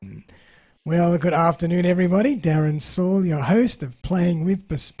Well, good afternoon, everybody. Darren Saul, your host of Playing with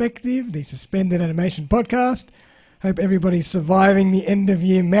Perspective, the suspended animation podcast. Hope everybody's surviving the end of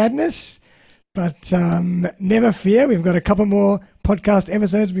year madness. But never fear, we've got a couple more podcast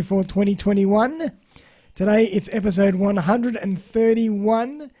episodes before 2021. Today it's episode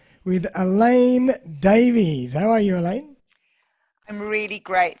 131 with Elaine Davies. How are you, Elaine? I'm really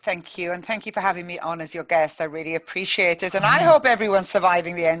great, thank you. And thank you for having me on as your guest. I really appreciate it. And I hope everyone's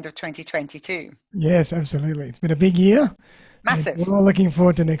surviving the end of 2022. Yes, absolutely. It's been a big year, and Massive. we're all looking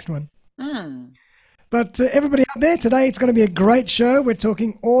forward to next one. Mm. But everybody out there, today it's going to be a great show. We're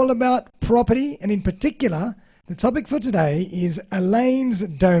talking all about property, and in particular, the topic for today is Elaine's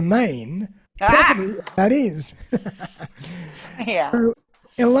domain, property, Ah, that is. yeah. So,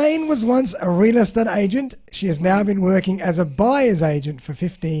 Elaine was once a real estate agent. She has now been working as a buyer's agent for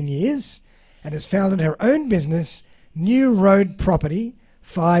 15 years and has founded her own business, New Road Property,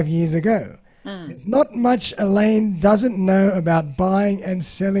 5 years ago. Mm. There's not much Elaine doesn't know about buying and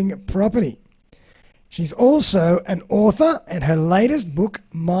selling property. She's also an author, and her latest book,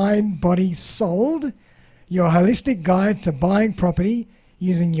 Mind, Body, Sold, Your Holistic Guide to Buying Property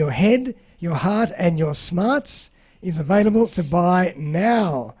Using Your Head, Your Heart, and Your Smarts, is available to buy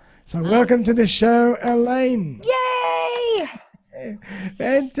now. So welcome to the show, Elaine. Yay!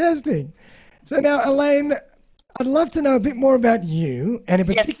 Fantastic. So now, Elaine, I'd love to know a bit more about you, and in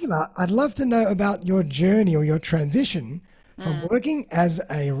Yes. particular, I'd love to know about your journey or your transition from Mm. working as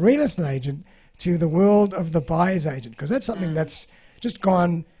a real estate agent to the world of the buyer's agent, because that's something Mm. that's just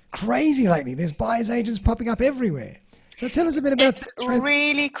gone crazy lately. There's buyer's agents popping up everywhere. So tell us a bit about It's that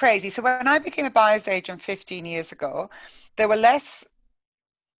really crazy. So when I became a buyer's agent 15 years ago, there were less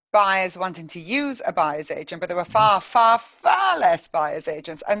buyers wanting to use a buyer's agent, but there were far, far, far less buyer's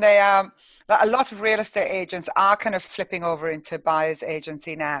agents. And they are, like, a lot of real estate agents are kind of flipping over into buyer's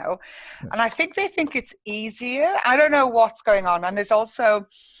agency now. And I think they think it's easier. I don't know what's going on. And there's also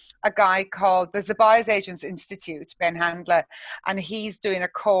a guy called, there's the Buyer's Agents Institute, Ben Handler, and he's doing a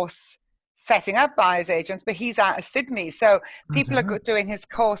course setting up buyer's agents, but he's out of Sydney. So people are doing his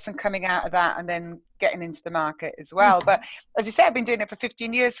course and coming out of that and then getting into the market as well. But as you said, I've been doing it for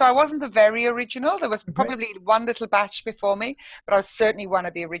 15 years. So I wasn't the very original. There was Okay. probably one little batch before me, but I was certainly one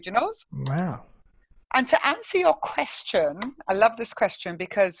of the originals. Wow. And to answer your question, I love this question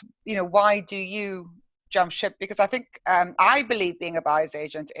because, why do you jump ship? Because I think, I believe being a buyer's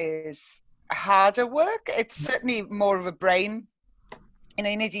agent is harder work. It's certainly more of a brain.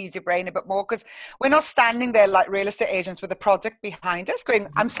 You need to use your brain a bit more because we're not standing there like real estate agents with a product behind us going,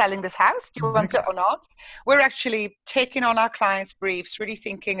 I'm selling this house. Do you want Exactly. it or not? We're actually taking on our clients' briefs, really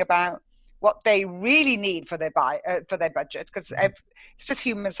thinking about what they really need for their for their budget, because it's just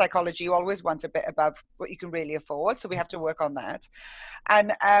human psychology. You always want a bit above what you can really afford, so we have to work on that.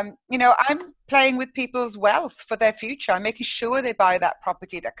 And I'm playing with people's wealth for their future. I'm making sure they buy that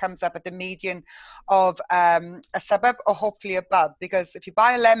property that comes up at the median of a suburb or hopefully above, because if you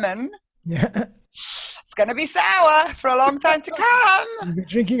buy a lemon, Yeah. it's going to be sour for a long time to come. You've been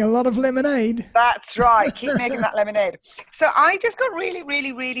drinking a lot of lemonade. That's right. Keep making that lemonade. So I just got really,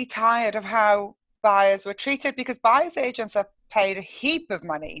 really, really tired of how buyers were treated, because buyers agents are paid a heap of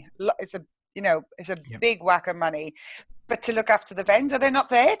money. It's a Yep. big whack of money. But to look after the vendor, they're not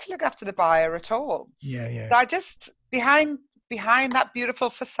there to look after the buyer at all. Yeah, yeah. So I just behind that beautiful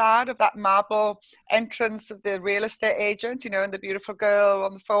facade of that marble entrance of the real estate agent, and the beautiful girl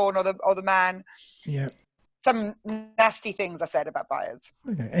on the phone, or the man, Yeah. some nasty things I said about buyers.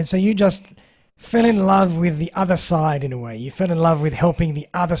 Okay. And so you just fell in love with the other side in a way. You fell in love with helping the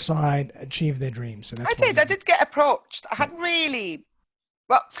other side achieve their dreams. So I that's why did. you I did get approached. I hadn't really.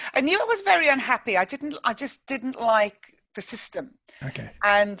 Well, I knew I was very unhappy. I just didn't like the system. Okay.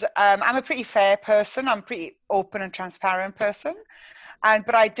 And I'm a pretty fair person. I'm a pretty open and transparent person.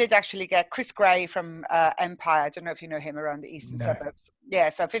 But I did actually get Chris Gray from Empire. I don't know if you know him, around the eastern No. suburbs. Yeah,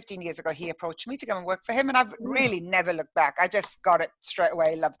 so 15 years ago, he approached me to come and work for him. And I've really never looked back. I just got it straight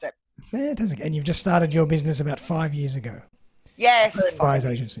away, loved it. Fantastic. And you've just started your business about 5 years ago. Yes, Buyer's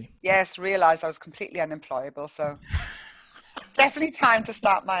finally. agency. Yes, realized I was completely unemployable. So definitely time to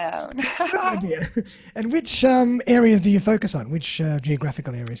start my own. Good idea. And which areas do you focus on? Which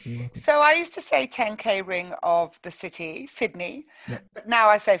geographical areas do you work with? So I used to say 10K ring of the city, Sydney, Yeah. but now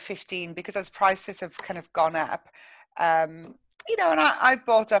I say 15, because as prices have kind of gone up, and I've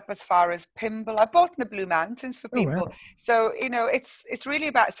bought up as far as Pymble. I bought in the Blue Mountains for Oh, people. wow. So, it's really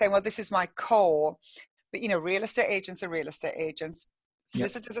about saying, well, this is my core. But, real estate agents are real estate agents. Yep.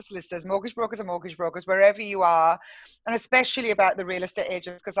 Solicitors are solicitors, mortgage brokers are mortgage brokers, wherever you are. And especially about the real estate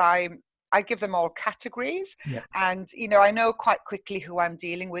agents, because I give them all categories, Yeah. and I know quite quickly who I'm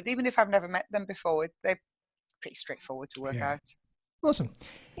dealing with, even if I've never met them before. They're pretty straightforward to work out. Awesome.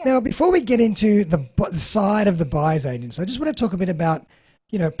 Yeah. Now, before we get into the side of the buyer's agents, I just want to talk a bit about,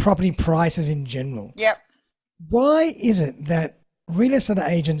 property prices in general. Yep. Why is it that real estate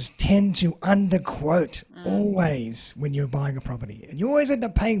agents tend to underquote always when you're buying a property, and you always end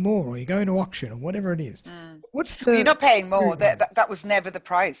up paying more, or you go into auction or whatever it is? What's the? You're not paying more. That was never the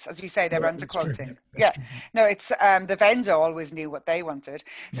price, as you say. They're underquoting. Yeah. No, it's the vendor always knew what they wanted.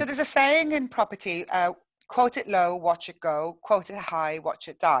 So there's a saying in property: quote it low, watch it go. Quote it high, watch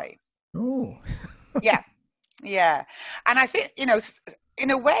it die. Oh. Yeah. And I think in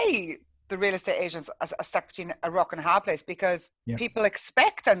a way, the real estate agents are stuck between a rock and a hard place, because people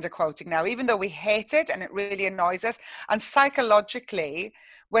expect underquoting now, even though we hate it and it really annoys us. And psychologically,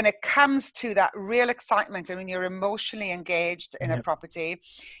 when it comes to that real excitement and when you're emotionally engaged in a property,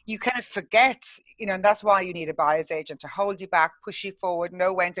 you kind of forget, and that's why you need a buyer's agent to hold you back, push you forward,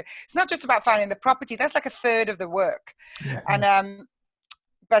 know when to. It's not just about finding the property. That's like a third of the work.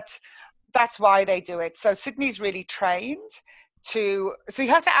 But that's why they do it. So Sydney's really trained so you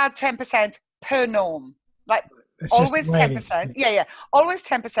have to add 10% per norm, like It's always just 10%. Yeah. Always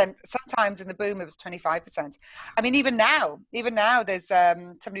 10%. Sometimes in the boom, it was 25%. I mean, even now, there's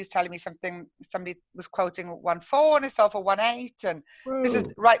somebody was telling me something. Somebody was quoting 1.4 and it's sold for 1.8, and this is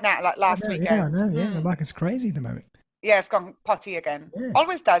right now, like last weekend. Yeah, I know. Yeah, the market's crazy at the moment. Yeah, it's gone potty again. Yeah.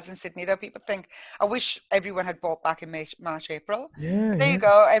 Always does in Sydney, though. People think, I wish everyone had bought back in March, April. Yeah, there you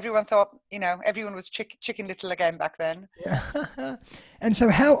go. Everyone thought, everyone was chicken little again back then. Yeah. And so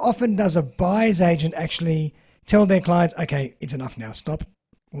how often does a buyer's agent actually tell their clients, okay, it's enough now, stop,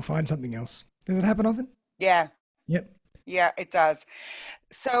 we'll find something else? Does it happen often? Yeah. Yep. Yeah, it does.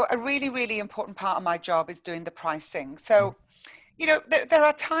 So a really, really important part of my job is doing the pricing. So there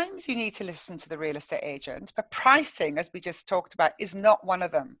are times you need to listen to the real estate agent, but pricing, as we just talked about, is not one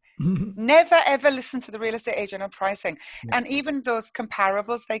of them. Never, ever listen to the real estate agent on pricing. Yeah. And even those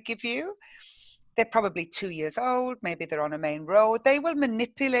comparables they give you, they're probably 2 years old. Maybe they're on a main road. They will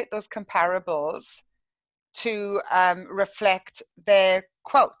manipulate those comparables to reflect their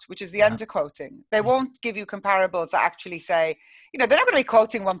quote, which is the underquoting. They won't give you comparables that actually say, they're not going to be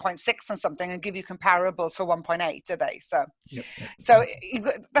quoting 1.6 on something and give you comparables for 1.8, are they? So,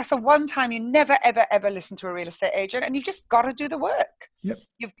 that's the one time you never, ever, ever listen to a real estate agent, and you've just got to do the work. Yep.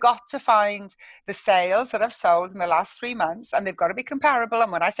 You've got to find the sales that have sold in the last 3 months, and they've got to be comparable.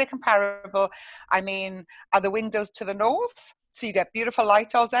 And when I say comparable, I mean, are the windows to the north, so you get beautiful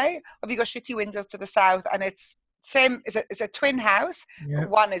light all day, or have you got shitty windows to the south and it's same, it's a twin house, but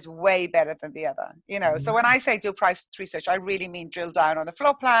one is way better than the other, So when I say do price research, I really mean drill down on the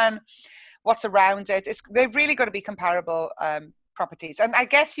floor plan, what's around it. They've really got to be comparable properties. And I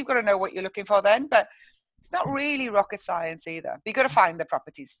guess you've got to know what you're looking for then, but it's not really rocket science either. You've got to find the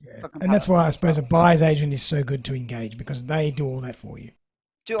properties for comparison. And that's why I suppose a buyer's agent is so good to engage, because they do all that for you.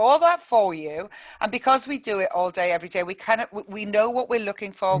 Do all that for you, and because we do it all day every day, we know what we're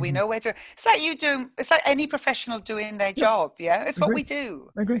looking for. We know where to. It's like any professional doing their job. Yeah, it's what we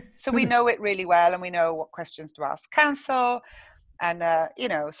do. I agree. So we know it really well, and we know what questions to ask council, and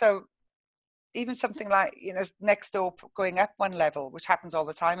so even something like next door going up one level, which happens all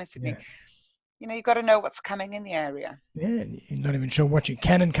the time in Sydney. You've got to know what's coming in the area. Yeah, you're not even sure what you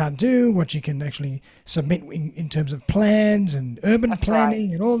can and can't do, what you can actually submit in terms of plans and urban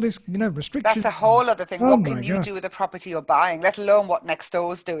planning and all this, restrictions. That's a whole other thing. What can you do with the property you're buying, let alone what next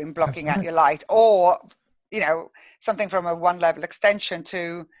door's doing, blocking out your light, or, something from a one-level extension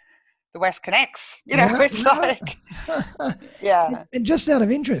to the West Connects. It's like, yeah. And just out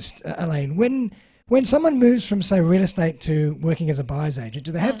of interest, Elaine, when someone moves from, say, real estate to working as a buyer's agent,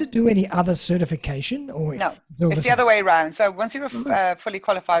 do they have to do any other certification? Or no, it's the other way around. So once you're a fully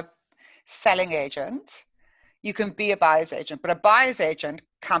qualified selling agent, you can be a buyer's agent. But a buyer's agent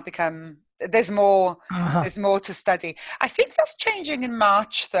can't become. There's more. There's more to study. I think that's changing in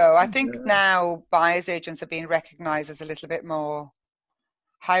March, though. I think now buyer's agents are being recognised as a little bit more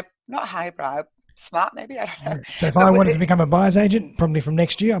not highbrow. Smart, maybe. I don't know. So if I wanted to become a buyer's agent, probably from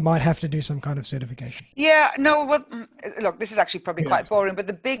next year, I might have to do some kind of certification. Yeah, no. Well, look, this is actually probably quite boring, but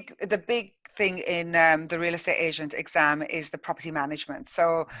the big thing in the real estate agent exam is the property management.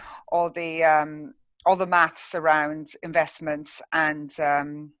 So all the maths around investments and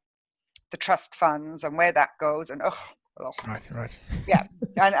the trust funds and where that goes, and right. Yeah,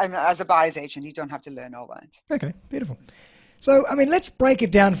 and as a buyer's agent, you don't have to learn all that. Okay, beautiful. So, let's break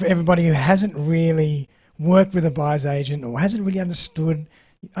it down for everybody who hasn't really worked with a buyer's agent or hasn't really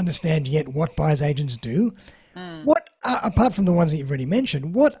understand yet what buyer's agents do. Mm, What are, apart from the ones that you've already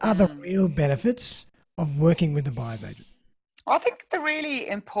mentioned, what are the mm. real benefits of working with the buyer's agent? I think the really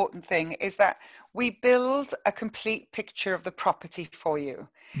important thing is that we build a complete picture of the property for you.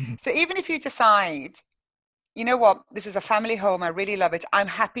 Mhm. So even if you decide, you know what, this is a family home, I really love it, I'm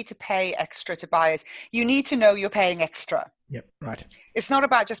happy to pay extra to buy it, you need to know you're paying extra. Yep, right. It's not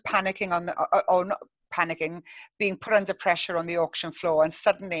about just panicking on the, or not panicking, being put under pressure on the auction floor and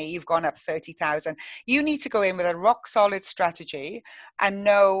suddenly you've gone up 30,000. You need to go in with a rock solid strategy and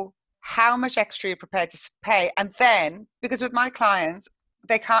know how much extra you're prepared to pay. And then, because with my clients,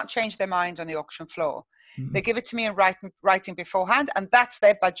 they can't change their mind on the auction floor. Mhm. They give it to me in writing beforehand, and that's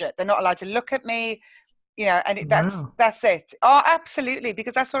their budget. They're not allowed to look at me, and Wow. that's it. Oh, absolutely,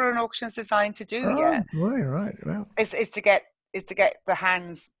 because that's what an auction's designed to do. Oh, Yeah, right, right. Well, is to get the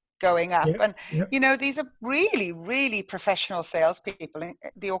hands going up. yep, And yep. these are really, really professional salespeople,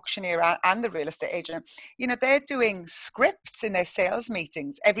 the auctioneer and the real estate agent. They're doing scripts in their sales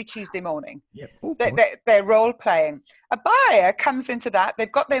meetings every Tuesday morning. Yep. Oh, They're, boy. they're, they're role playing. A buyer comes into that,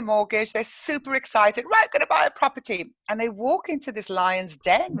 they've got their mortgage, they're super excited, right, going to buy a property. And they walk into this lion's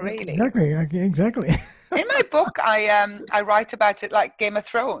den, Yep, really. exactly. Okay, exactly. In my book, I write about it like Game of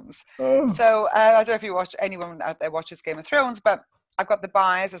Thrones. Oh, So I don't know if anyone out there watches Game of Thrones, but I've got the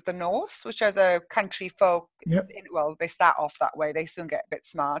buyers as the Norse, which are the country folk. yep. Well, they start off that way. They soon get a bit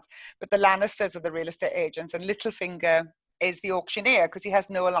smart. But the Lannisters are the real estate agents, and Littlefinger is the auctioneer because he has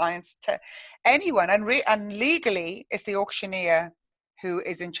no alliance to anyone. And legally, it's the auctioneer who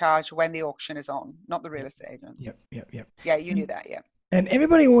is in charge when the auction is on, not the real estate agent. Yep, yep, yep. Yeah, you knew that, yeah. And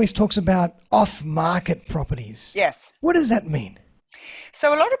everybody always talks about off-market properties. Yes. What does that mean?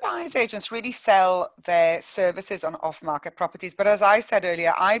 So a lot of buyers agents really sell their services on off-market properties. But as I said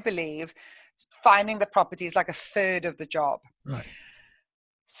earlier, I believe finding the property is like a third of the job. Right.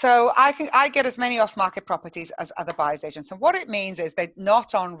 So I get as many off-market properties as other buyers agents. And what it means is they're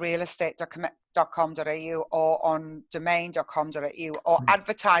not on realestate.com.au or on domain.com.au or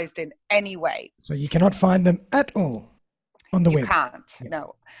advertised in any way. So you cannot find them at all on the You web. can't,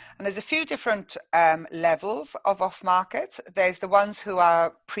 no. And there's a few different levels of off-market. There's the ones who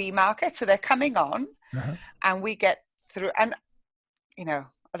are pre-market, so they're coming on, and we get through. And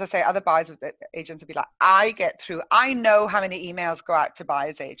as I say, other buyers agents will be like, I know how many emails go out to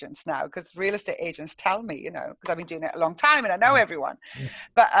buyers agents now because real estate agents tell me, because I've been doing it a long time and I know everyone. Yeah.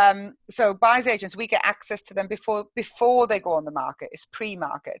 But so buyers agents, we get access to them before they go on the market. It's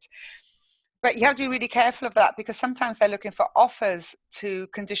pre-market. But you have to be really careful of that because sometimes they're looking for offers to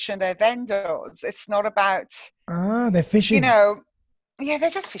condition their vendors. It's not about, they're fishing. yeah,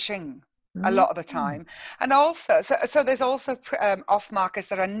 they're just fishing a lot of the time. And also, so there's also off markets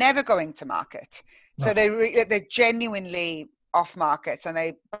that are never going to market. So they're genuinely off markets, and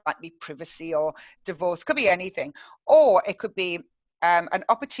they might be privacy or divorce, could be anything. Or it could be an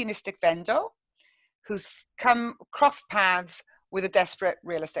opportunistic vendor who's come crossed paths with a desperate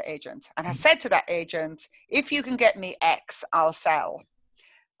real estate agent and has said to that agent, if you can get me X, I'll sell.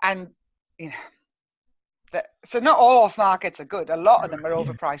 And, so not all off markets are good. A lot of them are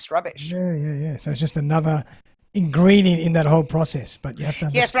overpriced rubbish. Yeah. So it's just another ingredient in that whole process, but you have to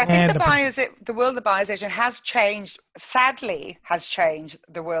understand. Yes, but I think the world of the buyer's agent has changed. Sadly, has changed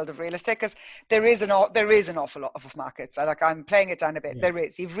the world of real estate because there is an awful lot of markets. I'm playing it down a bit. Yeah. There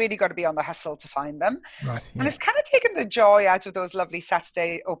is. You've really got to be on the hustle to find them. Right. Yeah. And it's kind of taken the joy out of those lovely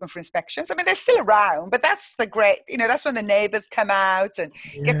Saturday open for inspections. I mean, they're still around, but that's the great. That's when the neighbours come out and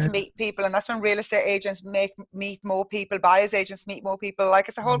get to meet people, and that's when real estate agents meet more people. Buyers agents meet more people. Like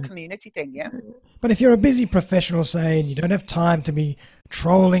it's a whole community thing. Yeah. But if you're a busy professional, say, and you don't have time to be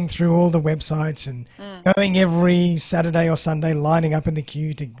trolling through all the websites and going every Saturday or Sunday lining up in the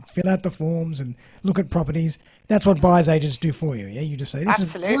queue to fill out the forms and look at properties, that's what buyers agents do for you. Yeah, you just say,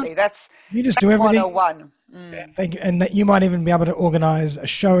 absolutely. You just do everything. 101. And that you might even be able to organize a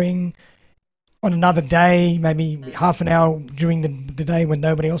showing on another day, maybe half an hour during the day when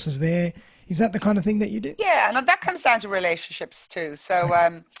nobody else is there. Is that the kind of thing that you do? Yeah, and that comes down to relationships too. So,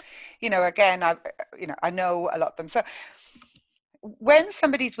 again, I know a lot of them. So when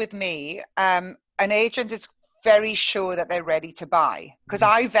somebody's with me, an agent is very sure that they're ready to buy because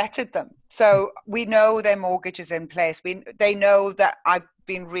I vetted them. So we know their mortgage is in place. They know that I've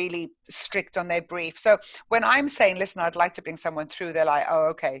been really strict on their brief. So when I'm saying, listen, I'd like to bring someone through, they're like, oh,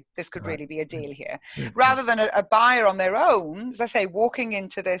 okay, this could really be a deal here. Rather than a buyer on their own, as I say, walking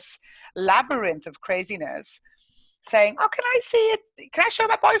into this labyrinth of craziness, saying, oh, can I see it? Can I show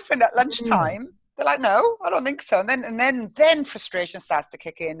my boyfriend at lunchtime? They're like, no, I don't think so. And then frustration starts to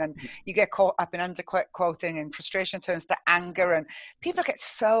kick in, and you get caught up in underquoting, and frustration turns to anger, and people get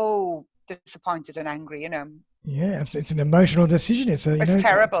so disappointed and angry, you know. Yeah, it's an emotional decision. It's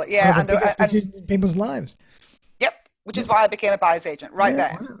terrible. Yeah. one of the biggest decisions in people's lives. Yep. Which Yeah. is why I became a buyer's agent right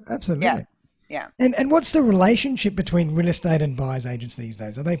there. Wow, absolutely. Yeah. Yeah. And what's the relationship between real estate and buyer's agents these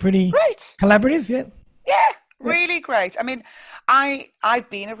days? Are they pretty Great. collaborative? Yeah. Yeah. Really great. I mean, I've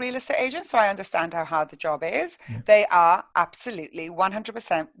been a real estate agent, so I understand how hard the job is. Yeah. They are absolutely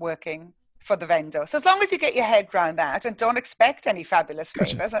 100% working for the vendor. So as long as you get your head around that and don't expect any fabulous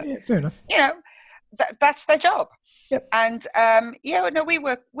Gotcha. favors, Yeah, fair enough. you know, that's their job. Yep. And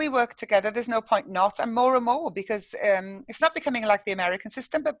we work together. There's no point not, and more because it's not becoming like the American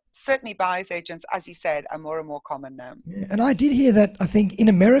system, but certainly buyer's agents, as you said, are more and more common now. Yeah. And I did hear that I think in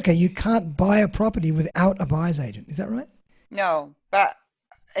America you can't buy a property without a buyer's agent. Is that right? No, but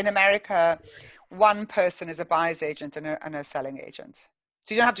in America, one person is a buyer's agent and a selling agent.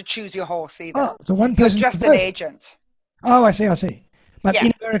 So you don't have to choose your horse either. Oh, so one person. You're just an agent. Oh, I see. But Yeah.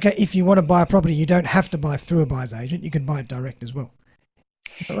 in America, if you want to buy a property, you don't have to buy through a buyer's agent. You can buy it direct as well.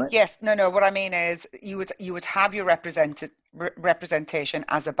 Is that right? Yes. No. What I mean is you would have your representation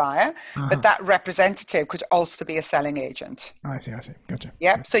as a buyer, but that representative could also be a selling agent. I see. Gotcha.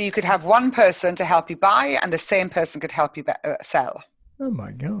 Yeah. So you could have one person to help you buy, and the same person could help you sell. Oh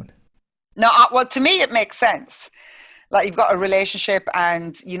my God. Now, well, to me, it makes sense. Like you've got a relationship,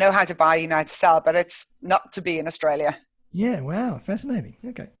 and you know how to buy, you know how to sell, but it's not to be in Australia. Yeah, wow, fascinating.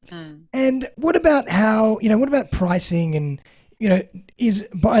 Okay. And what about what about pricing and, is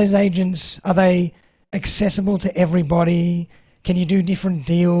buyer's agents, are they accessible to everybody? Can you do different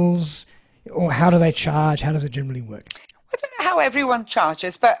deals, or how do they charge? How does it generally work? I don't know how everyone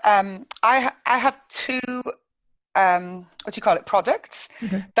charges, but I have two, products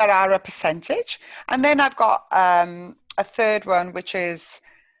that are a percentage. And then I've got a third one, which is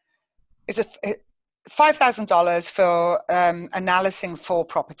 $5,000 for analyzing 4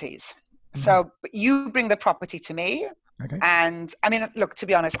 properties. So you bring the property to me. Okay. And I mean, look, to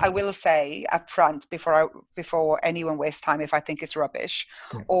be honest, I will say up front before anyone wastes time if I think it's rubbish,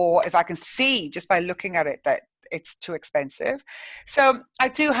 or if I can see just by looking at it that it's too expensive. So I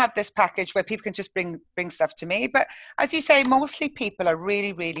do have this package where people can just bring stuff to me. But as you say, mostly people are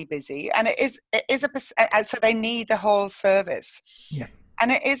really, really busy, and it is so they need the whole service. Yeah.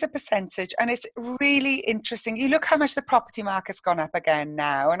 And it is a percentage, and it's really interesting. You look how much the property market's gone up again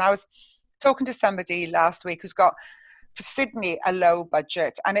now. And I was talking to somebody last week who's got, for Sydney, a low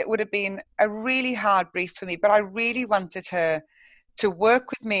budget, and it would have been a really hard brief for me, but I really wanted her to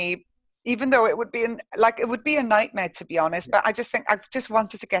work with me, even though it would be a nightmare, to be honest. But I just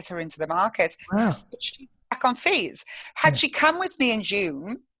wanted to get her into the market. Wow. But she's back on fees. Had she come with me in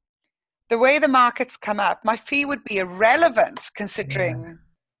June, the way the market's come up, my fee would be irrelevant considering,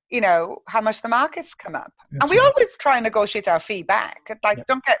 how much the market's come up. That's and we always try and negotiate our fee back.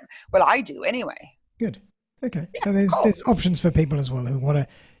 I do anyway. Good. Okay. Yeah, so there's options for people as well who want to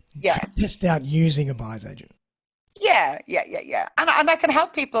test out using a buyer's agent. Yeah. And I can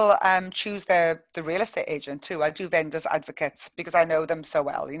help people choose the real estate agent too. I do vendors advocates because I know them so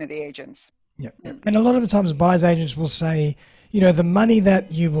well, the agents. Yeah. And a lot of the times buyer's agents will say, the money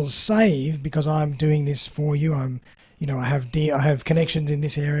that you will save because I'm doing this for you, I have connections in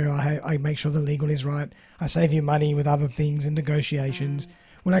this area, I make sure the legal is right, I save you money with other things and negotiations,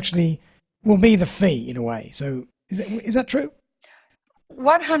 will be the fee in a way. So is that true?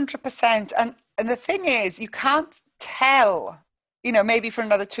 100%. And the thing is, you can't tell, maybe for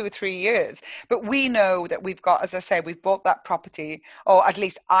another 2 or 3 years, but we know that we've got, as I say, we've bought that property, or at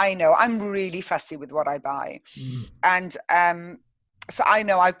least I know. I'm really fussy with what I buy. And so I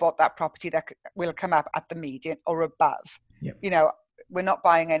know I've bought that property that will come up at the median or above. Yep. We're not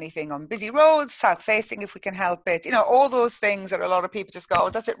buying anything on busy roads, south facing if we can help it. All those things that a lot of people just go, oh,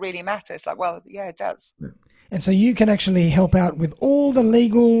 does it really matter? It's like, well, yeah, it does. And so you can actually help out with all the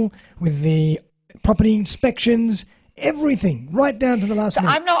legal, with the property inspections, everything, right down to the last minute.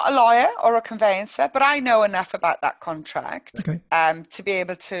 I'm not a lawyer or a conveyancer, but I know enough about that contract to be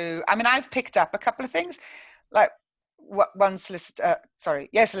able to, I've picked up a couple of things. Like one solicitor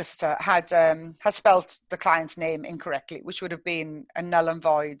had spelled the client's name incorrectly, which would have been a null and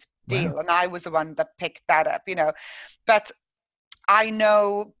void deal. Wow. And I was the one that picked that up, But I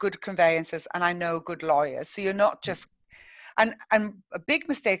know good conveyancers and I know good lawyers. So you're not just, and a big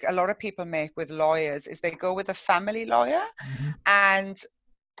mistake a lot of people make with lawyers is they go with a family lawyer, and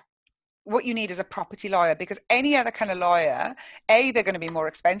what you need is a property lawyer, because any other kind of lawyer, they're going to be more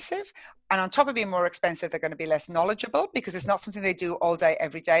expensive. And on top of being more expensive, they're going to be less knowledgeable because it's not something they do all day,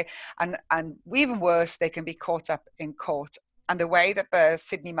 every day. And even worse, they can be caught up in court. And the way that the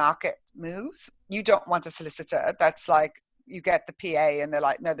Sydney market moves, you don't want a solicitor that's like, you get the PA and they're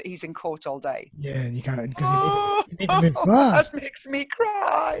like, no, that he's in court all day. Yeah, and you can't, because you need to move fast. That makes me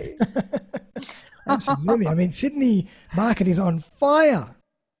cry. Absolutely. I mean, Sydney market is on fire.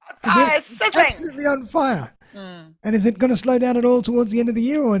 Sizzling. Absolutely on fire. Mm. And is it going to slow down at all towards the end of the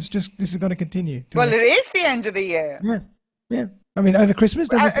year, or it's just this is going to continue? Well, it is the end of the year. Yeah. I mean, over Christmas,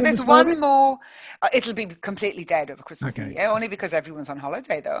 there's one more. It'll be completely dead over Christmas. Okay. Yeah, only because everyone's on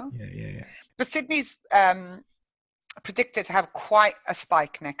holiday, though. Yeah. But Sydney's predicted to have quite a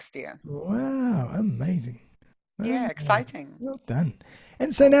spike next year. Wow, amazing. Yeah, exciting. Well done.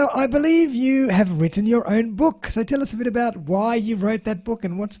 And so now I believe you have written your own book. So tell us a bit about why you wrote that book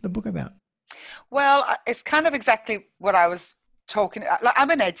and what's the book about? Well, it's kind of exactly what I was talking about. I'm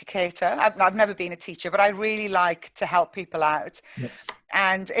an educator. I've never been a teacher, but I really like to help people out. Yep.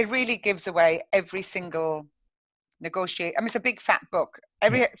 And it really gives away every single it's a big fat book.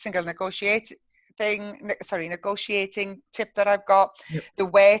 Every single negotiating tip that I've got, the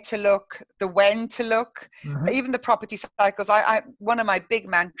where to look, the when to look, even the property cycles. One of my big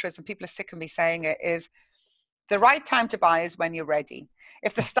mantras, and people are sick of me saying it, is the right time to buy is when you're ready.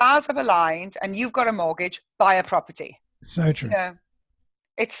 If the stars have aligned and you've got a mortgage, buy a property. So true.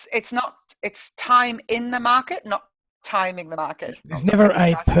 It's time in the market, not timing the market. There's never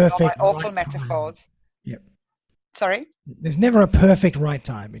a perfect awful metaphors. Yep. Sorry? There's never a perfect right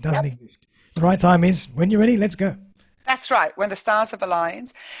time. It doesn't exist. The right time is when you're ready, let's go. That's right, when the stars have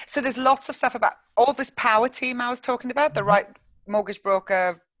aligned. So there's lots of stuff about all this power team I was talking about, the right mortgage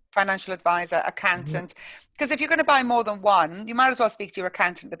broker, financial advisor, accountant. Because if you're going to buy more than one, you might as well speak to your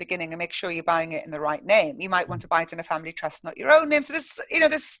accountant at the beginning and make sure you're buying it in the right name. You might want to buy it in a family trust, not your own name. So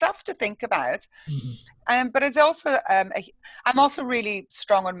there's stuff to think about. But it's also, I'm also really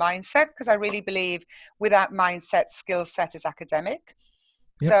strong on mindset, because I really believe without mindset, skill set is academic.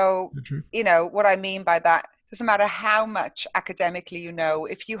 So, what I mean by that, doesn't matter how much academically you know,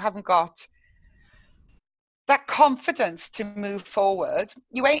 if you haven't got that confidence to move forward,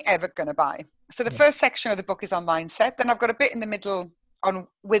 you ain't ever going to buy. So the first section of the book is on mindset. Then I've got a bit in the middle on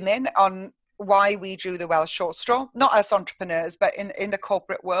women, on why we drew the Welsh short straw, not as entrepreneurs, but in the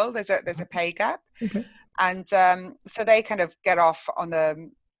corporate world, there's a pay gap. Okay. And so they kind of get off on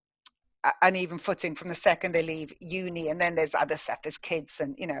an even footing from the second they leave uni. And then there's other stuff, there's kids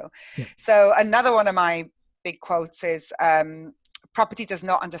and, So another one of my big quotes is, property does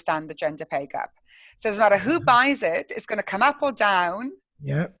not understand the gender pay gap. So it doesn't matter who buys it, it's going to come up or down,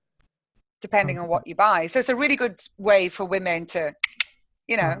 depending on what you buy. So it's a really good way for women to,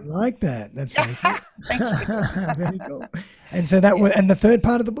 I like that. That's very cool. Thank you. Very cool. And so and the third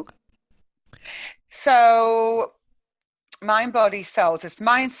part of the book? So Mind, Body, Souls. It's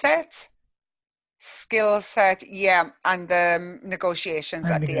mindset, skill set, and the negotiations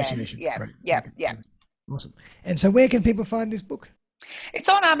at the end. Yeah. Awesome. And so where can people find this book? It's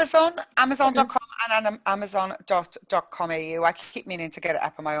on Amazon, amazon.com and amazon.com.au. I keep meaning to get it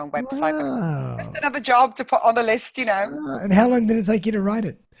up on my own website. Wow. But it's another job to put on the list, And how long did it take you to write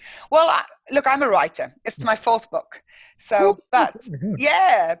it? Well, look, I'm a writer. It's my fourth book. So, but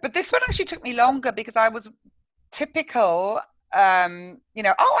this one actually took me longer because I was typical,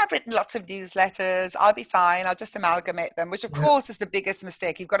 I've written lots of newsletters. I'll be fine. I'll just amalgamate them, which of course is the biggest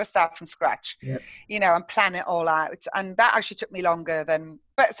mistake. You've got to start from scratch, and plan it all out. And that actually took me longer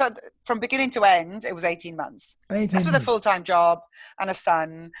so from beginning to end, it was 18 months. That's with a full-time job and a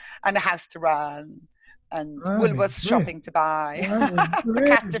son and a house to run and Woolworths shopping to buy, a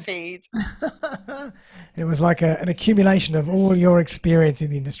cat to feed. It was like an accumulation of all your experience in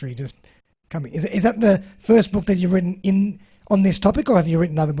the industry just coming. Is that the first book that you've written on this topic, or have you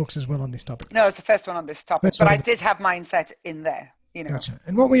written other books as well on this topic? No, it's the first one on this topic, but I did have mindset in there, Gotcha.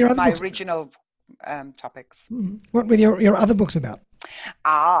 And what were your other books? My original topics. Mm-hmm. What were your other books about?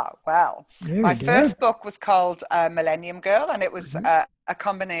 My first book was called Millennium Girl, and it was a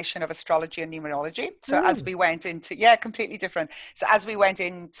combination of astrology and numerology. So as we went into, completely different. So as we went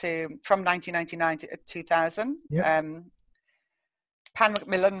into, from 1999 to 2000, Pan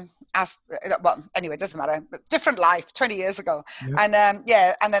Macmillan asked, it doesn't matter, different life, 20 years ago. And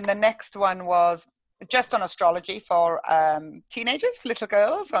and then the next one was just on astrology for teenagers, for little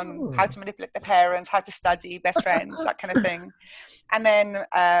girls, on how to manipulate their parents, how to study, best friends, that kind of thing. And then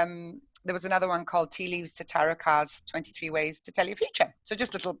there was another one called Tea Leaves to Tarot Cards, 23 Ways to Tell Your Future. So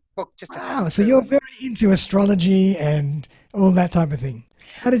just a little book. So you're very into astrology and all that type of thing.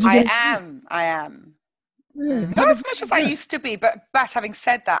 How did you get I am. Yeah, not as much as I used to be, but having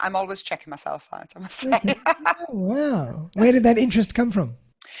said that, I'm always checking myself out, I must say. Wow. Where did that interest come from?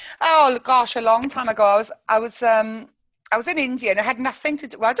 Oh gosh, a long time ago. I was I was in India and it had nothing to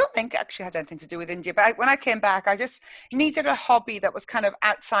do, well, I don't think it actually had anything to do with India, but when I came back, I just needed a hobby that was kind of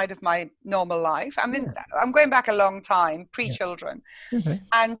outside of my normal life. I mean, I'm going back a long time, pre-children. Okay.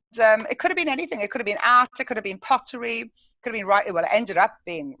 And it could have been anything. It could have been art, it could have been pottery, it could have been writing. Well, it ended up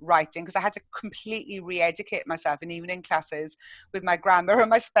being writing because I had to completely re-educate myself in evening classes with my grammar and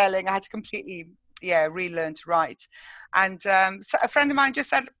my spelling. I had to completely relearn to write. And so a friend of mine just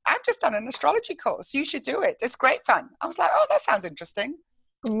said, I've just done an astrology course, you should do it, it's great fun. I was like, oh, that sounds interesting.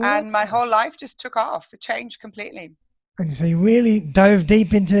 And my whole life just took off. It changed completely. And so you really dove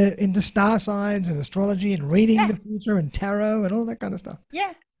deep into star signs and astrology and reading the future and tarot and all that kind of stuff.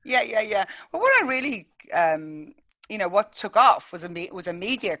 Yeah. Well, what I really what took off was a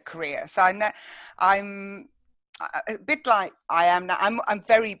media career. So I'm a bit like I am now. I'm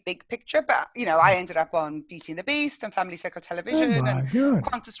very big picture, but I ended up on Beauty and the Beast and Family Circle Television and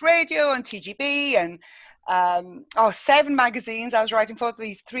Qantas Radio and TGB and 7 magazines I was writing for,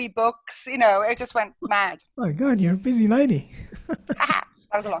 these 3 books. It just went mad. Oh my God, you're a busy lady. That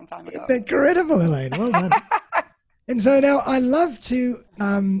was a long time ago. Incredible, Elaine. Well done. And so now I love to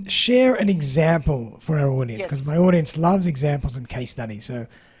share an example for our audience, because my audience loves examples and case studies. So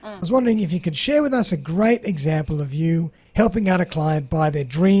I was wondering if you could share with us a great example of you helping out a client buy their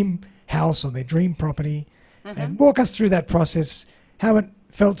dream house or their dream property, and walk us through that process, how it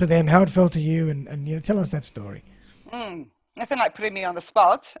felt to them, how it felt to you, and tell us that story. Nothing like putting me on the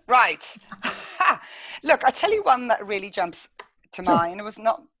spot. Right. Look, I'll tell you one that really jumps to mind. It was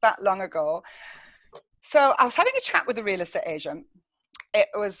not that long ago. So I was having a chat with a real estate agent. It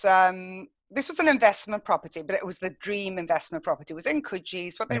was this was an investment property, but it was the dream investment property. It was in Coogee.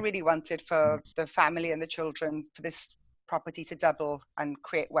 It's what they really wanted for the family and the children, for this property to double and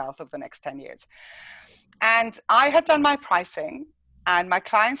create wealth over the next 10 years. And I had done my pricing, and my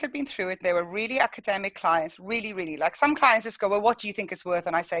clients had been through it. They were really academic clients, really, really. Like, some clients just go, well, what do you think it's worth?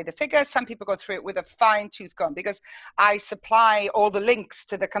 And I say the figures. Some people go through it with a fine tooth comb because I supply all the links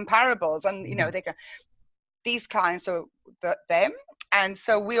to the comparables. And, they go, these clients are them. And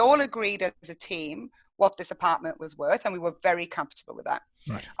so we all agreed as a team what this apartment was worth, and we were very comfortable with that.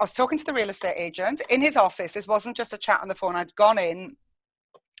 Right. I was talking to the real estate agent in his office. This wasn't just a chat on the phone. I'd gone in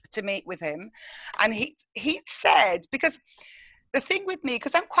to meet with him, and he said, because the thing with me,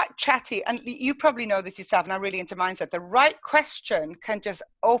 because I'm quite chatty, and you probably know this yourself, and I'm really into mindset, the right question can just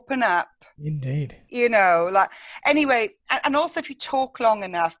open up. Indeed. Anyway, and also if you talk long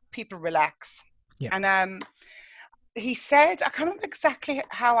enough, people relax. Yeah. And he said, I can't remember exactly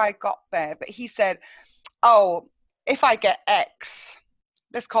how I got there, but he said, oh, if I get X,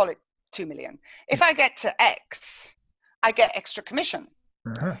 let's call it 2 million. If I get to X, I get extra commission.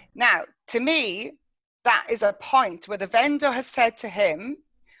 Uh-huh. Now, to me, that is a point where the vendor has said to him,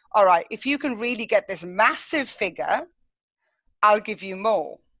 all right, if you can really get this massive figure, I'll give you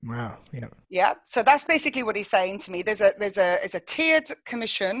more. Wow. Yeah. So that's basically what he's saying to me. There's a tiered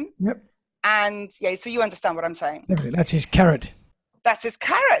commission. Yep. And so you understand what I'm saying. That's his carrot. That's his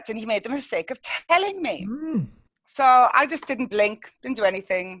carrot. And he made the mistake of telling me. So I just didn't blink, didn't do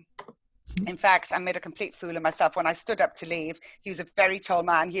anything. In fact, I made a complete fool of myself when I stood up to leave. He was a very tall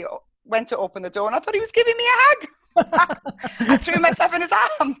man. He went to open the door and I thought he was giving me a hug. I threw myself in his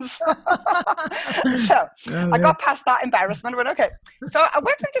arms. So I got past that embarrassment. I went, okay. So I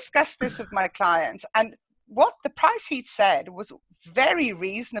went and discussed this with my clients, and what the price he'd said was very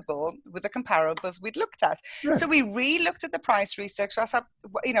reasonable with the comparables we'd looked at. Right. So we re-looked at the price research. I said,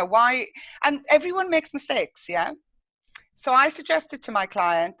 why? And everyone makes mistakes, yeah? So I suggested to my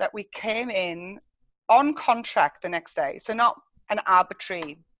client that we came in on contract the next day. So not an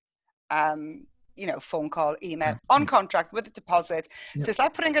arbitrary, phone call, email, on contract with a deposit. Yep. So it's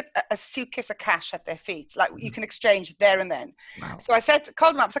like putting a suitcase of cash at their feet. Like you can exchange there and then. Wow. So I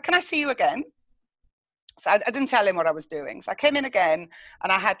called him up, said, can I see you again? So I didn't tell him what I was doing. So I came in again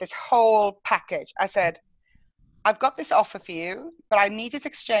and I had this whole package. I said, I've got this offer for you, but I need it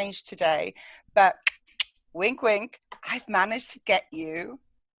exchanged today. But wink, wink, I've managed to get you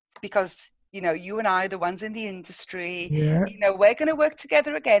because, you and I are the ones in the industry. Yeah. We're going to work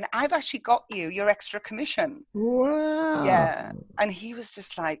together again. I've actually got you your extra commission. Wow. Yeah. And he was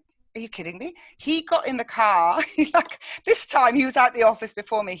just like, are you kidding me? He got in the car. This time he was out the office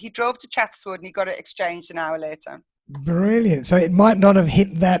before me. He drove to Chatswood and he got it exchanged an hour later. Brilliant. So it might not have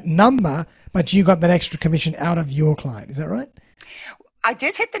hit that number, but you got that extra commission out of your client. Is that right? I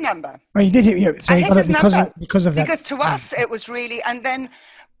did hit the number. Oh, you did hit, yeah. So you got it because of that. Because to us, it was really, and then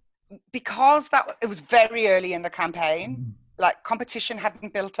because it was very early in the campaign, like competition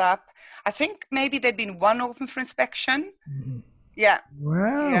hadn't built up. I think maybe there'd been one open for inspection. Mm-hmm. Yeah.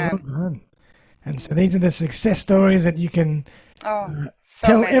 Wow. Yeah. Well done. And so these are the success stories that you can So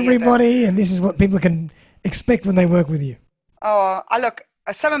tell many of them. everybody, and this is what people can expect when they work with you. Oh, I look,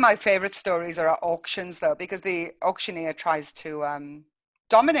 some of my favorite stories are at auctions though, because the auctioneer tries to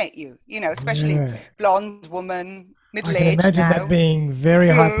dominate you, especially Yeah. blonde woman, I can middle-aged imagine that now. being very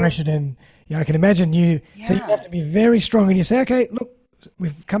high Ugh. pressured, and I can imagine so you have Yeah. to be very strong, and you say, okay, look,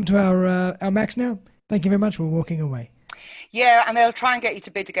 we've come to our max now. Thank you very much. We're walking away. Yeah, and they'll try and get you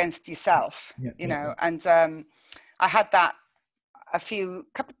to bid against yourself, Yeah, yeah, yeah. and I had that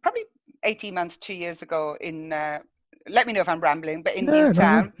probably 18 months, 2 years ago let me know if I'm rambling, but in No, not at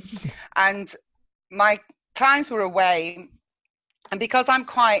all. Newtown. And my clients were away. And because I'm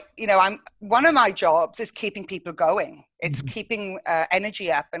quite, I'm one of my jobs is keeping people going. It's keeping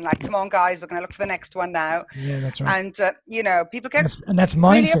energy up and like, come on, guys, we're going to look for the next one now. Yeah, that's right. And, people get That's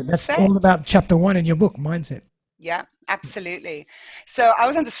really mindset. That's upset. all about chapter 1 in your book, mindset. Yeah, absolutely. So I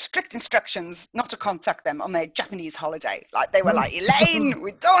was under strict instructions not to contact them on their Japanese holiday. Like they were like, Elaine,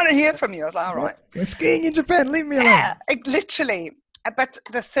 we don't want to hear from you. I was like, all right. We're skiing in Japan. Leave me alone. Yeah, literally. But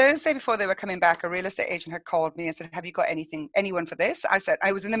the Thursday before they were coming back, a real estate agent had called me and said, have you got anyone for this? I said,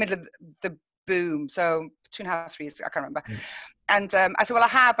 I was in the middle of the boom. So 2.5, 3 years ago, I can't remember. And I said, well, I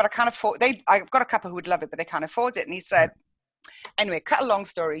have, but I can't afford, I've got a couple who would love it, but they can't afford it. And he said, anyway, cut a long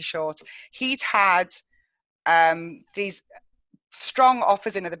story short, he'd had these strong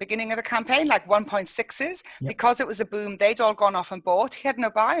offers in at the beginning of the campaign, like 1.6s, because it was the boom. They'd all gone off and bought. He had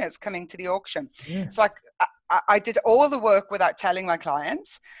no buyers coming to the auction. Yeah. So I did all the work without telling my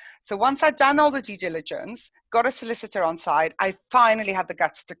clients. So once I'd done all the due diligence, got a solicitor on side, I finally had the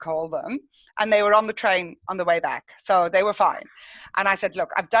guts to call them, and they were on the train on the way back. So they were fine. And I said,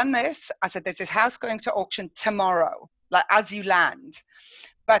 look, I've done this. I said, there's this house going to auction tomorrow, like as you land.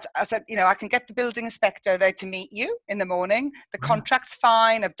 But I said, I can get the building inspector there to meet you in the morning. The contract's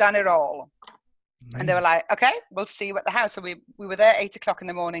fine. I've done it all. Amazing. And they were like, okay, we'll see what the house. So we were there 8 o'clock in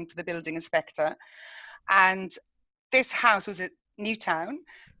the morning for the building inspector. And this house was at Newtown.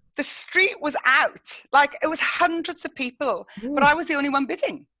 The street was out. Like it was hundreds of people, but I was the only one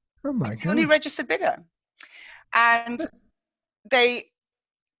bidding. Oh my God. The only registered bidder. And they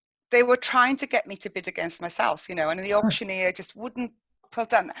were trying to get me to bid against myself, and the auctioneer just wouldn't pull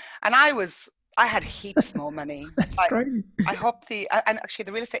down. And I had heaps more money. That's crazy. I hope and actually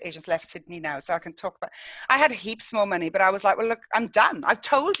the real estate agents left Sydney now, so I can talk about, I had heaps more money, but I was like, well, look, I'm done. I've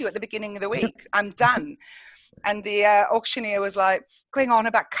told you at the beginning of the week, I'm done. And the auctioneer was like going on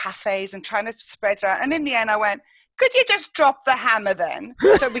about cafes and trying to spread it out. And in the end I went, could you just drop the hammer then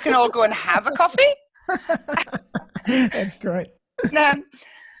so we can all go and have a coffee? That's great.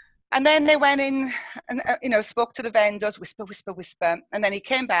 And then they went in and, spoke to the vendors, whisper, whisper, whisper. And then he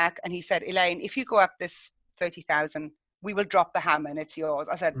came back and he said, Elaine, if you go up this 30,000, we will drop the hammer and it's yours.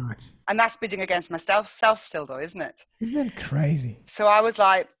 I said, right. And that's bidding against myself still though, isn't it? Isn't that crazy? So I was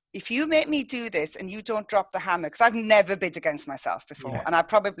like, if you make me do this and you don't drop the hammer, because I've never bid against myself before. And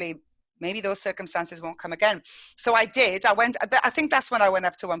maybe those circumstances won't come again. So I did. I think that's when I went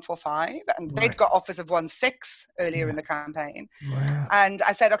up to 145, and they'd got offers of 1.6 earlier in the campaign. Wow. And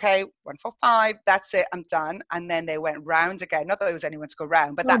I said, okay, 145, that's it, I'm done. And then they went round again. Not that there was anyone to go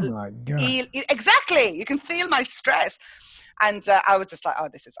round, but exactly. You can feel my stress. And I was just like, oh,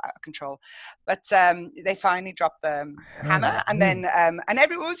 this is out of control. But they finally dropped the hammer, and then and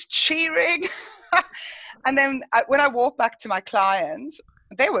everyone was cheering. And then when I walked back to my clients,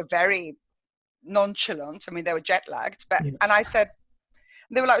 they were very nonchalant. I mean, they were jet lagged. And I said,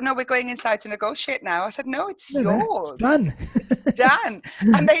 they were like, no, we're going inside to negotiate now. I said, no, it's yours. It's done. It's done.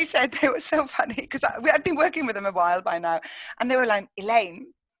 And they said, they were so funny because I'd been working with them a while by now. And they were like,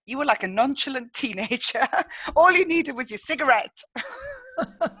 Elaine, you were like a nonchalant teenager. All you needed was your cigarette.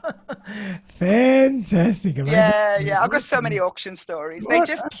 Fantastic. Yeah. I've got so many auction stories. They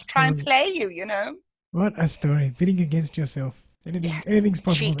just try and play you, What a story. Bidding against yourself. Anything's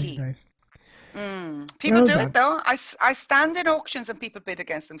possible these days. People do it though. I stand in auctions and people bid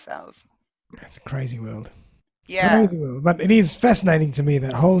against themselves. It's a crazy world. Yeah. Crazy world. But it is fascinating to me,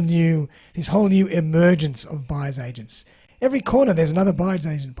 this whole new emergence of buyer's agents. Every corner there's another buyer's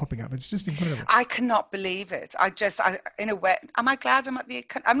agent popping up. It's just incredible. I cannot believe it. In a way, am I glad I'm not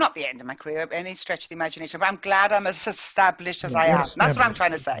at the end of my career by any stretch of the imagination, but I'm glad I'm as established as I am. That's what I'm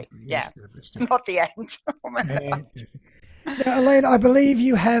trying to say. Yeah. Not the end. Oh my God. Now, Elaine, I believe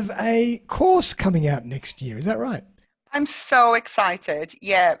you have a course coming out next year. Is that right? I'm so excited.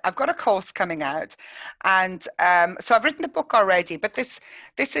 Yeah, I've got a course coming out, and so I've written a book already. But this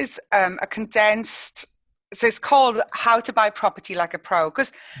is a condensed So it's called How to Buy Property Like a Pro,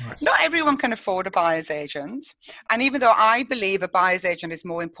 because Nice. not everyone can afford a buyer's agent. And even though I believe a buyer's agent is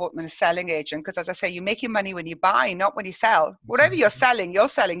more important than a selling agent, because as I say, you make your money when you buy, not when you sell. Whatever you're selling,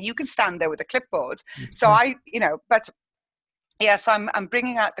 you can stand there with a clipboard. That's So great. but yes, I'm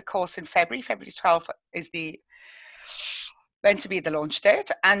bringing out the course in February. February 12th is meant to be the launch date,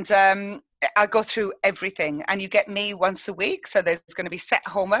 and I'll go through everything, and you get me once a week. So there's going to be set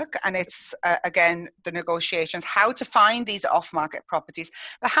homework, and it's again the negotiations, how to find these off-market properties,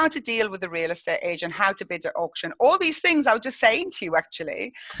 but how to deal with the real estate agent, how to bid at auction, all these things I was just saying to you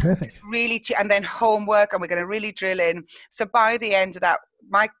actually. Perfect. Really, and then homework, and we're going to really drill in. So by the end of that,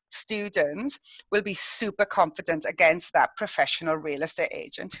 my students will be super confident against that professional real estate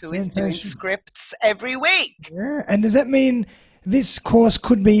agent who is doing scripts every week. Yeah, and does that mean this course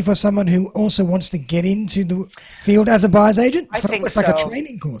could be for someone who also wants to get into the field as a buyer's agent? I think it's like a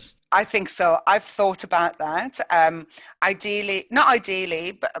training course. I think so. I've thought about that. Not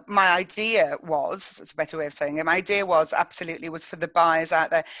ideally, but my idea was, it's a better way of saying it, my idea was for the buyers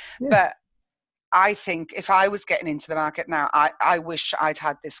out there. Yeah. But I think if I was getting into the market now, I wish I'd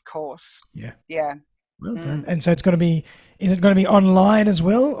had this course. Yeah. Yeah. Well done. And so is it going to be online as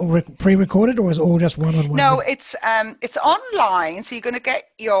well, or pre-recorded, or is it all just one-on-one? No, it's online. So you're going to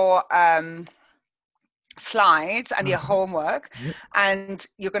get your slides and your homework, and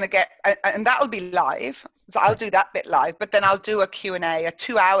you're going to get, and that'll be live. So I'll do that bit live, but then I'll do a Q&A, a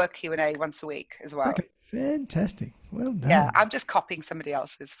 2-hour Q&A once a week as well. Okay. Fantastic. Well done. Yeah, I'm just copying somebody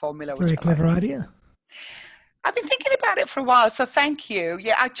else's formula. Very clever idea. I've been thinking about it for a while, so thank you.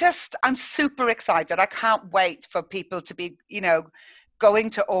 Yeah, I'm super excited. I can't wait for people to be, going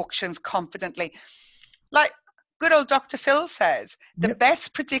to auctions confidently. Like good old Dr. Phil says, the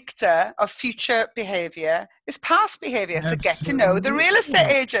best predictor of future behavior is past behavior. Absolutely. So get to know the real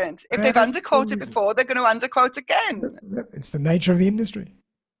estate agent. If they've underquoted before, they're going to underquote again. It's the nature of the industry.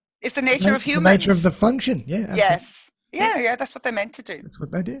 It's the nature of humans. The nature of the function, yeah. Absolutely. Yes. Yeah, that's what they're meant to do. That's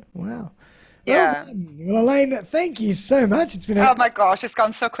what they do. Wow. Yeah. Well, Elaine, thank you so much. It's been oh my gosh, it's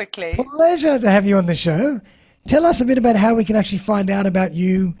gone so quickly. Pleasure to have you on the show. Tell us a bit about how we can actually find out about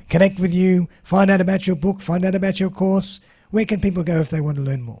you, connect with you, find out about your book, find out about your course. Where can people go if they want to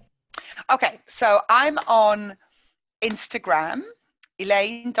learn more? Okay, so I'm on Instagram,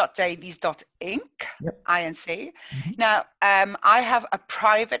 elaine.davies.inc, INC. Mm-hmm. Now, I have a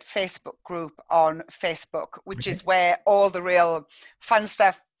private Facebook group on Facebook, which is where all the real fun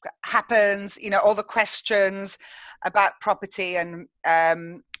stuff happens, all the questions about property, and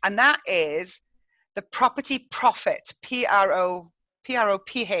that is the Property Profit, P-R-O-P-H-E-T,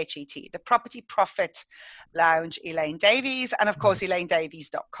 the Property Profit Lounge, Elaine Davies, and of course,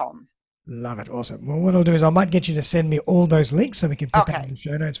 elainedavies.com. Love it. Awesome. Well, what I'll do is I might get you to send me all those links so we can put that in the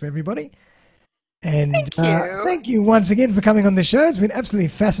show notes for everybody. And thank you once again for coming on the show. It's been absolutely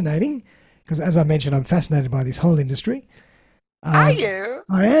fascinating because, as I mentioned, I'm fascinated by this whole industry. Are you?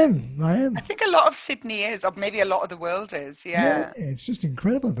 I am. I think a lot of Sydney is, or maybe a lot of the world is. Yeah. It's just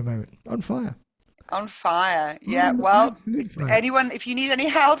incredible at the moment. On fire. On fire. Yeah. Well, if you need any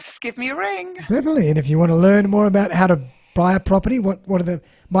help, just give me a ring. Definitely. And if you want to learn more about how to buy a property, what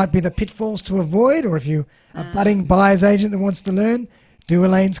might be the pitfalls to avoid, or if you are a budding buyer's agent that wants to learn, do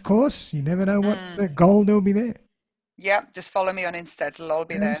Elaine's course. You never know what gold there'll be there. Yeah, just follow me on Insta. It'll all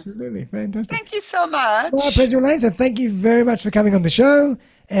be there. Absolutely. Fantastic. Thank you so much. My pleasure, Elaine. So thank you very much for coming on the show.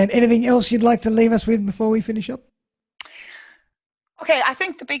 And anything else you'd like to leave us with before we finish up? Okay, I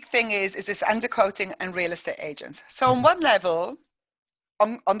think the big thing is this underquoting and real estate agents. So on one level,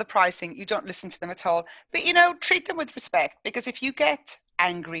 on the pricing, you don't listen to them at all. But, treat them with respect, because if you get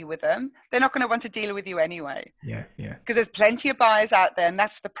angry with them, they're not going to want to deal with you anyway. Yeah. Because there's plenty of buyers out there, and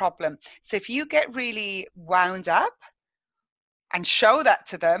that's the problem. So if you get really wound up and show that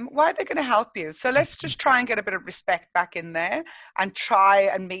to them, why are they going to help you? So let's just try and get a bit of respect back in there and try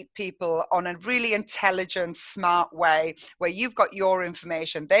and meet people on a really intelligent, smart way where you've got your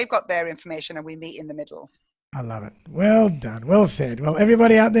information, they've got their information, and we meet in the middle. I love it. Well done. Well said. Well,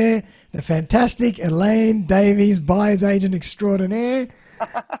 everybody out there, the fantastic Elaine Davies, buyer's agent extraordinaire.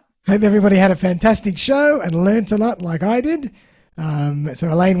 Hope everybody had a fantastic show and learnt a lot like I did.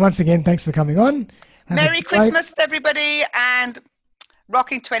 So Elaine, once again, thanks for coming on. Merry Christmas, everybody, and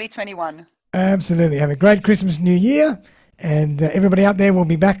rocking 2021. Absolutely. Have a great Christmas, New Year. And everybody out there will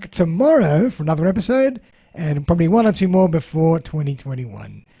be back tomorrow for another episode and probably one or two more before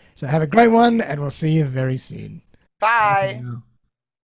 2021. So have a great one, and we'll see you very soon. Bye.